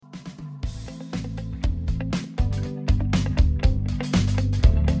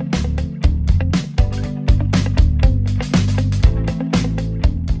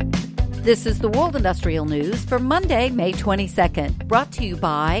This is the World Industrial News for Monday, May 22nd, brought to you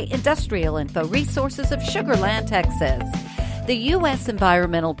by Industrial Info Resources of Sugar Land, Texas. The U.S.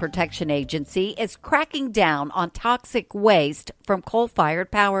 Environmental Protection Agency is cracking down on toxic waste from coal-fired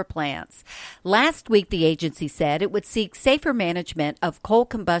power plants. Last week, the agency said it would seek safer management of coal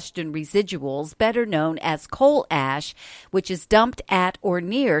combustion residuals, better known as coal ash, which is dumped at or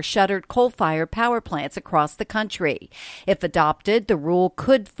near shuttered coal-fired power plants across the country. If adopted, the rule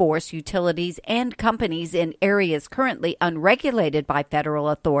could force utilities and companies in areas currently unregulated by federal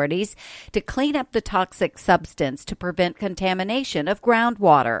authorities to clean up the toxic substance to prevent contamination of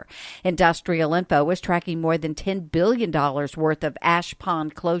groundwater. Industrial Info is tracking more than $10 billion worth of ash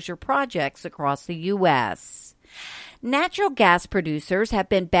pond closure projects across the U.S. Natural gas producers have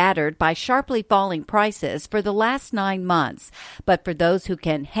been battered by sharply falling prices for the last 9 months. But for those who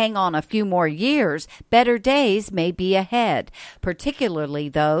can hang on a few more years, better days may be ahead, particularly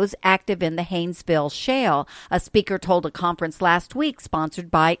those active in the Haynesville Shale, a speaker told a conference last week sponsored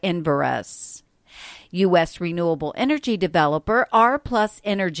by Enverus. U.S. renewable energy developer R+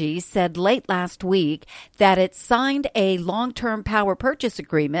 Energy said late last week that it signed a long-term power purchase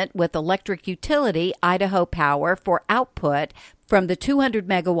agreement with electric utility Idaho Power for output from the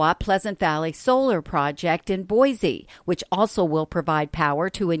 200-megawatt Pleasant Valley Solar Project in Boise, which also will provide power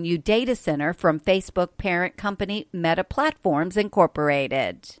to a new data center from Facebook parent company Meta Platforms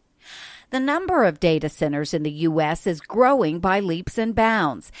Incorporated. The number of data centers in the U.S. is growing by leaps and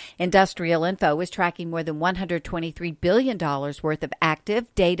bounds. Industrial Info is tracking more than $123 billion worth of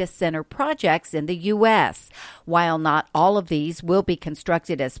active data center projects in the U.S. While not all of these will be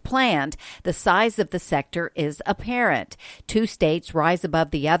constructed as planned, the size of the sector is apparent. 2 states rise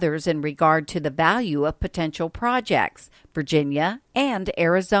above the others in regard to the value of potential projects: Virginia and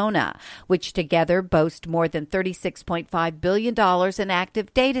Arizona, which together boast more than $36.5 billion in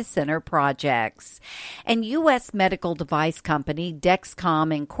active data center projects. And U.S. medical device company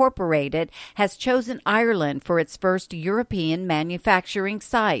Dexcom Incorporated has chosen Ireland for its first European manufacturing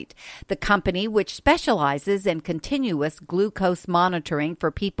site. The company, which specializes in continuous glucose monitoring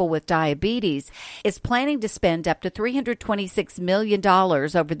for people with diabetes, is planning to spend up to $326 million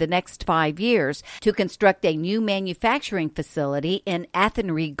over the next 5 years to construct a new manufacturing facility in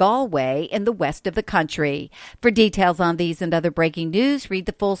Athenry, Galway, in the west of the country. For details on these and other breaking news, read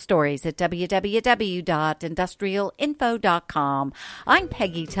the full stories at www.industrialinfo.com. I'm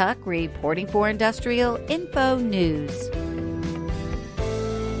Peggy Tuck, reporting for Industrial Info News.